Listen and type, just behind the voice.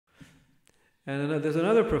And there's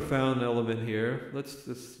another profound element here. Let's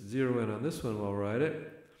just zero in on this one while we're at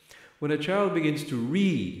it. When a child begins to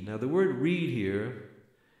read, now the word read here,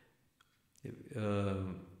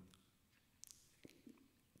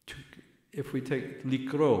 if we take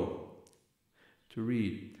likro, to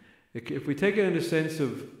read, if we take it in the sense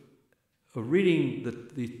of reading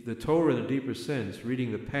the Torah in a deeper sense,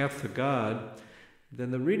 reading the path to God,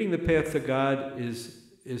 then the reading the path to God is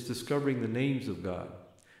discovering the names of God.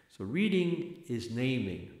 So reading is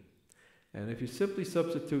naming. And if you simply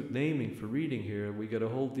substitute naming for reading here, we get a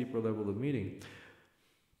whole deeper level of meaning.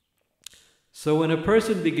 So when a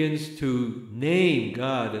person begins to name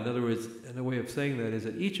God, in other words, another way of saying that is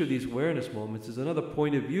that each of these awareness moments is another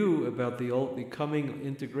point of view about the coming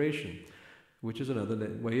integration, which is another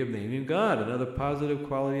way of naming God, another positive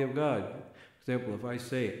quality of God. For example, if I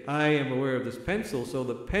say, I am aware of this pencil, so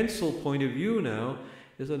the pencil point of view now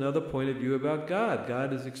is another point of view about God.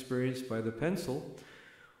 God is experienced by the pencil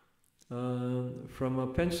from a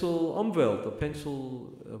pencil umwelt, a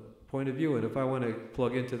pencil point of view. And if I want to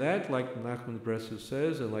plug into that, like NACHMAN Bresser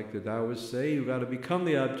says, and like the Taoists say, you've got to become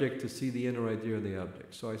the object to see the inner idea in the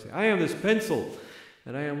object. So I say, I am this pencil,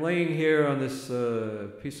 and I am laying here on this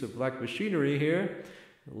piece of black machinery here,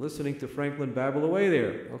 listening to Franklin babble away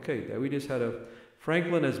there. Okay, we just had a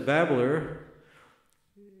Franklin as babbler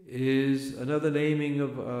is another naming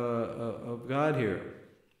of God here.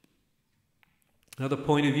 Another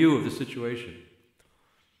point of view of the situation.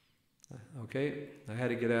 Okay, I had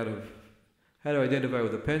to get out of, how to identify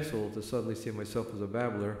with a pencil to suddenly see myself as a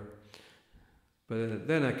babbler. But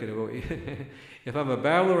then I can go, if I'm a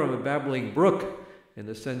babbler, I'm a babbling brook, in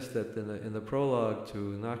the sense that in the prologue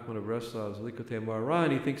to Nachman of Breslav's Likutei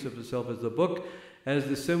Moharan, he thinks of himself as the book, as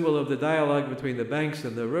the symbol of the dialogue between the banks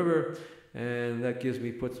and the river, and that gives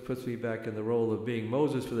me, puts me back in the role of being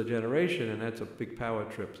Moses for the generation, and that's a big power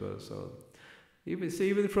trip. So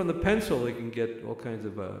even from the pencil, we can get all kinds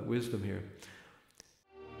of wisdom here.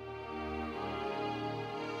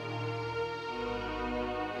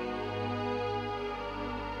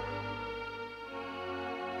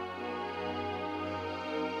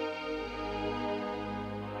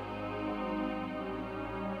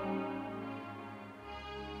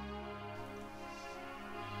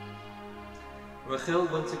 Rachel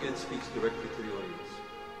once again speaks directly to the audience.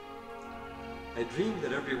 I dreamed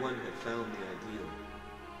that everyone had found the ideal.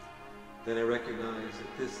 Then I recognized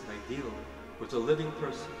that this ideal was a living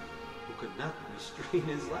person who could not restrain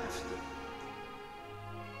his laughter.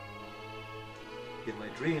 In my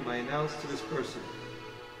dream, I announced to this person,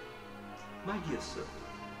 my dear sir,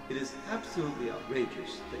 it is absolutely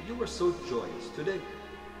outrageous that you are so joyous today.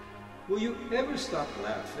 Will you ever stop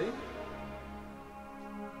laughing?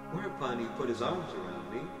 Whereupon he put his arms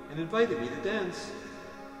around me and invited me to dance.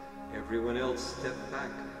 Everyone else stepped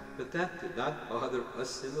back, but that did not bother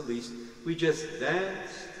us in the least. We just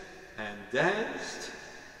danced and danced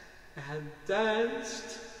and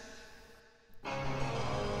danced.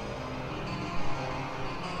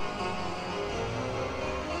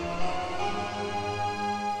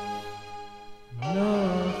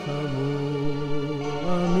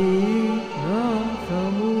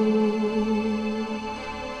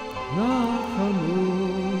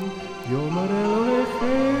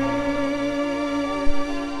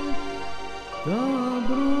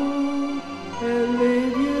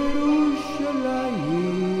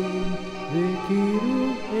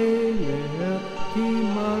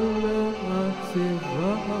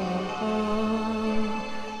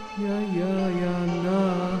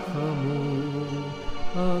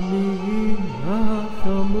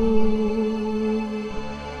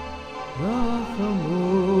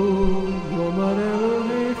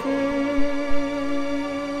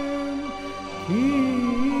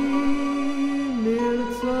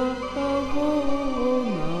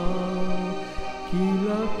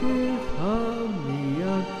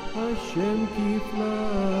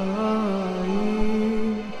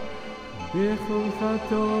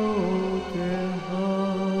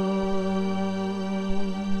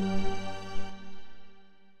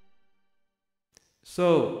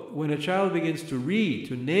 So, when a child begins to read,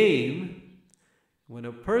 to name, when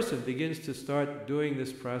a person begins to start doing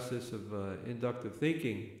this process of inductive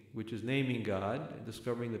thinking, which is naming God, and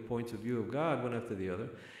discovering the points of view of God one after the other,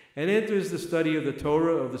 and enters the study of the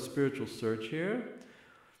Torah, of the spiritual search here,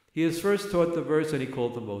 he is first taught the verse and he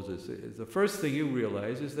called to Moses. The first thing you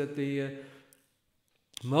realize is that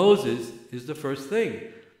Moses is the first thing.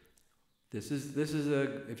 This is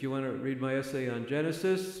if you want to read my essay on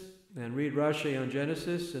Genesis, and read Rashi on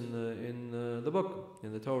Genesis in the book,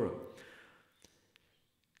 in the Torah.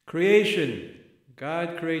 Creation,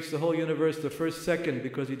 God creates the whole universe the first second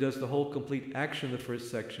because he does the whole complete action the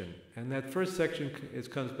first section. And that first section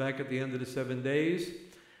comes back at the end of the 7 days.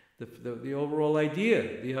 The overall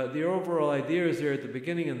idea. The overall idea is there at the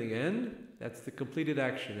beginning and the end. That's the completed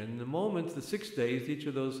action. And in the moment, the 6 days, each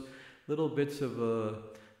of those little bits of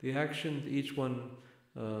the action, each one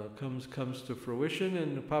comes to fruition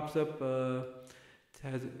and pops up,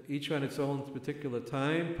 has each on its own particular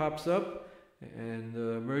time, pops up, and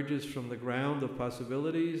emerges from the ground of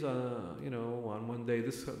possibilities. On one day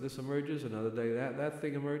this emerges, another day that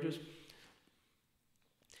thing emerges.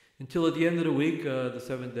 Until at the end of the week, the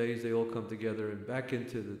 7 days, they all come together and back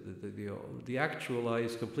into the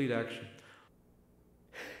actualized, complete action.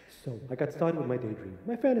 So I got started with my daydream,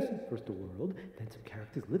 my fantasy, first the world, then some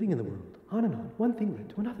characters living in the world. On and on, one thing led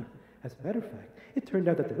to another. As a matter of fact, it turned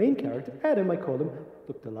out that the main character, Adam, I called him,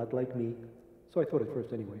 looked a lot like me. So I thought at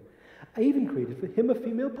first anyway. I even created for him a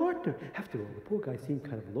female partner. After all, the poor guy seemed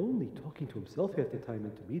kind of lonely, talking to himself half the time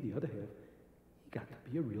and to me the other half. He got to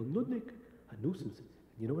be a real nudnik, a nuisance.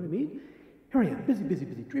 You know what I mean? Here I am, busy,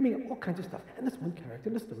 dreaming of all kinds of stuff. And this one character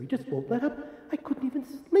in the story just won't let up. I couldn't even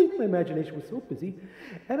sleep. My imagination was so busy.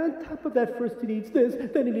 And on top of that, first he needs this,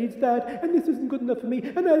 then he needs that, and this isn't good enough for me,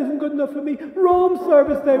 and that isn't good enough for me. Room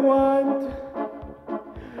service they want.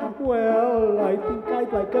 Well, I think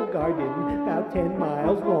I'd like a garden about 10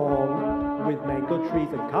 miles long, with mango trees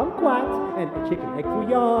and kumquats and a chicken egg for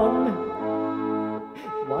young.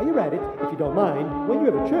 While you're at it, if you don't mind, when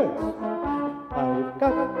you have a chance, I've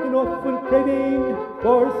got an awful craving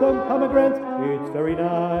for some pomegranates. It's very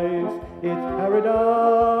nice, it's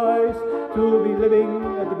paradise to be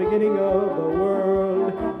living at the beginning of the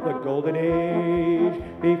world, the golden age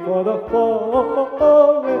before the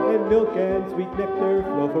fall, when milk and sweet nectar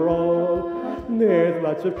flow for all. There's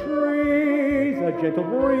lots of trees, a gentle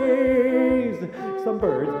breeze, some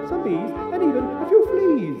birds, some bees, and even a few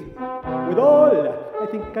fleas. With all, I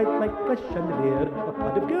think I'd like a chandelier, a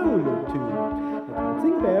pot of gold or two, a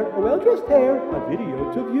dancing bear, a well-dressed hare, a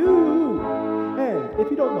video to view. And if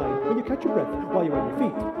you don't mind, when you catch your breath while you're on your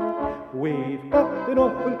feet, we've got an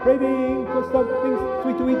awful craving for something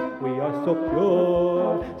sweet to eat. We are so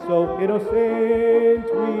pure, so innocent,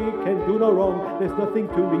 we can do no wrong, there's nothing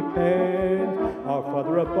to repent. Our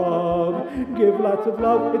Father above, give lots of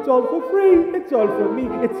love, it's all for free, it's all for me,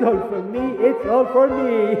 it's all for me, it's all for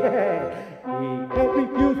me. We can't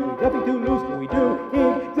refuse, we've nothing to lose, we do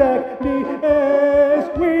exactly as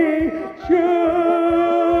we choose.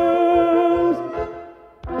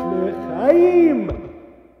 L'chaim!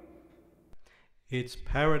 It's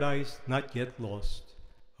paradise not yet lost,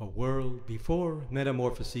 a world before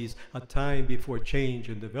metamorphoses, a time before change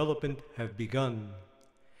and development have begun.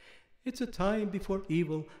 It's a time before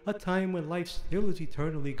evil, a time when life still is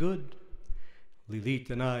eternally good. Lilith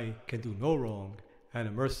and I can do no wrong, and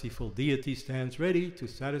a merciful deity stands ready to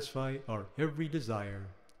satisfy our every desire.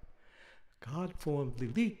 God formed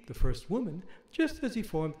Lilith, the first woman, just as he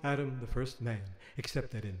formed Adam, the first man, except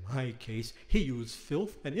that in my case, he used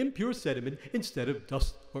filth and impure sediment instead of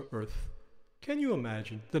dust or earth. Can you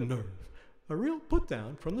imagine the nerve? A real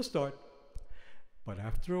put-down from the start. But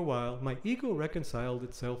after a while, my ego reconciled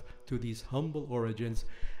itself to these humble origins,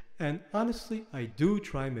 and honestly, I do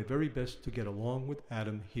try my very best to get along with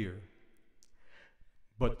Adam here.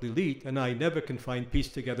 But Lilith and I never can find peace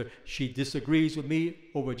together. She disagrees with me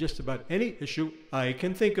over just about any issue I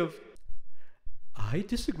can think of. I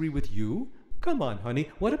disagree with you? Come on,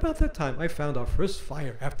 honey, what about that time I found our first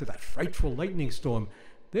fire after that frightful lightning storm?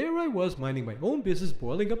 There I was minding my own business,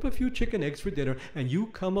 boiling up a few chicken eggs for dinner, and you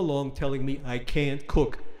come along telling me I can't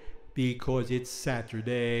cook because it's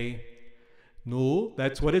Saturday. No,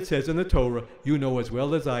 that's what it says in the Torah. You know as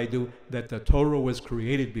well as I do that the Torah was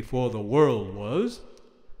created before the world was.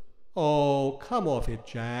 Oh, come off it,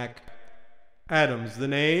 Jack. Adam's the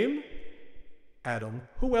name. Adam,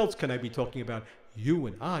 who else can I be talking about? You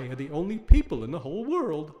and I are the only people in the whole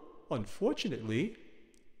world, unfortunately.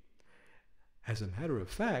 As a matter of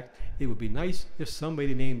fact, it would be nice if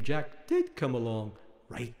somebody named Jack did come along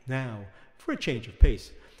right now for a change of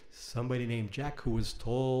pace. Somebody named Jack who was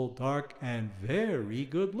tall, dark, and very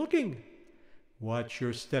good looking. Watch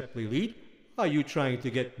your step, Lilith. Are you trying to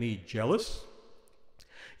get me jealous?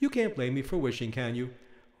 You can't blame me for wishing, can you?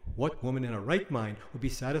 What woman in her right mind would be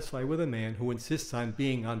satisfied with a man who insists on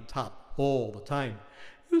being on top all the time?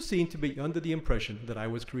 You seem to be under the impression that I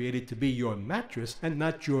was created to be your mattress and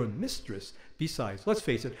not your mistress. Besides, let's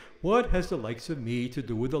face it, what has the likes of me to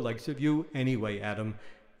do with the likes of you anyway, Adam?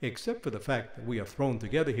 Except for the fact that we are thrown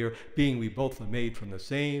together here, being we both are made from the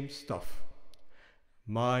same stuff.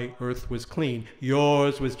 My earth was clean,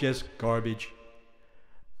 yours was just garbage.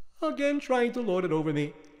 again trying to lord it over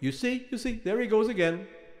me. You see, there he goes again.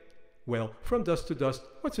 Well, from dust to dust,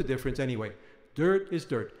 what's the difference anyway? Dirt is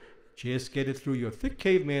dirt. Just get it through your thick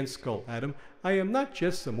caveman skull, Adam. I am not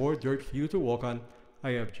just some more dirt for you to walk on.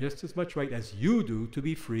 I have just as much right as you do to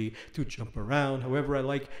be free, to jump around however I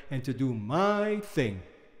like, and to do my thing.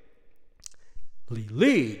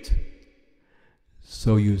 Lilith!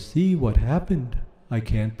 So you see what happened. I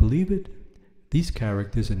can't believe it. These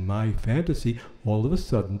characters in my fantasy all of a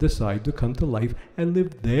sudden decide to come to life and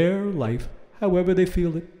live their life however they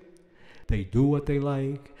feel it. They do what they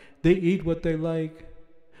like. They eat what they like.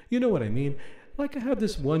 You know what I mean? Like I have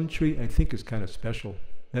this one tree I think is kind of special.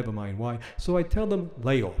 Never mind why. So I tell them,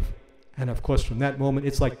 lay off. And of course from that moment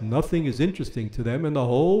it's like nothing is interesting to them in the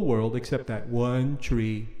whole world except that one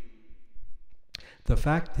tree. The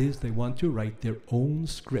fact is they want to write their own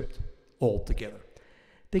script altogether.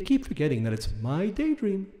 They keep forgetting that it's my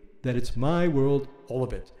daydream, that it's my world, all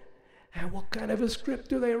of it. And what kind of a script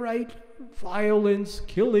do they write? Violence,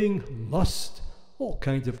 killing, lust, all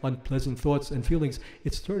kinds of unpleasant thoughts and feelings.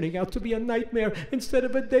 It's turning out to be a nightmare instead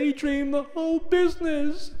of a daydream, the whole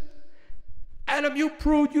business. Adam, you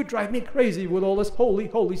prude, you drive me crazy with all this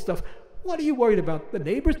holy stuff. What are you worried about? The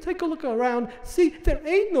neighbors? Take a look around. See, there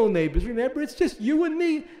ain't no neighbors, remember? It's just you and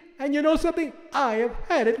me. And you know something? I have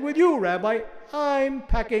had it with you, Rabbi. I'm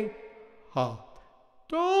packing.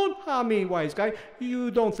 Don't ha me, wise guy.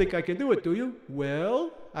 You don't think I can do it, do you?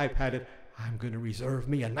 Well, I've had it. I'm going to reserve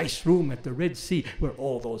me a nice room at the Red Sea where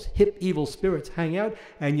all those hip evil spirits hang out.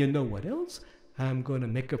 And you know what else? I'm going to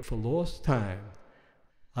make up for lost time.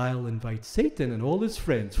 I'll invite Satan and all his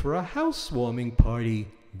friends for a housewarming party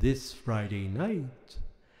this Friday night.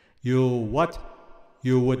 You what?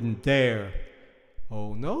 You wouldn't dare.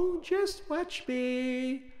 Oh no, just watch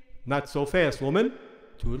me. Not so fast, woman.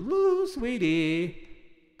 Toodaloo, sweetie.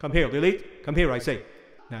 Come here, Lilith. Come here, I say.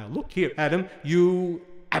 Now look here, Adam, you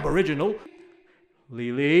aboriginal.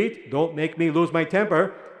 Lilith, don't make me lose my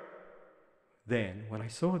temper. Then, when I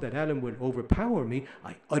saw that Adam would overpower me,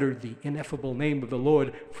 I uttered the ineffable name of the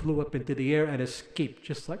Lord, flew up into the air, and escaped,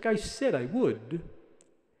 just like I said I would.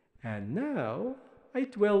 And now I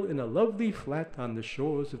dwell in a lovely flat on the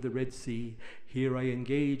shores of the Red Sea. Here I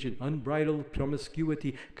engage in unbridled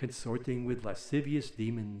promiscuity, consorting with lascivious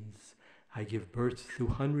demons. I give birth to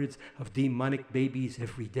hundreds of demonic babies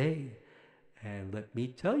every day. And let me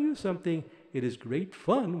tell you something, it is great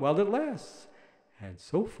fun while it lasts. And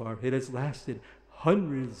so far it has lasted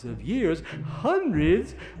hundreds of years.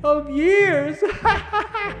 Hundreds of years!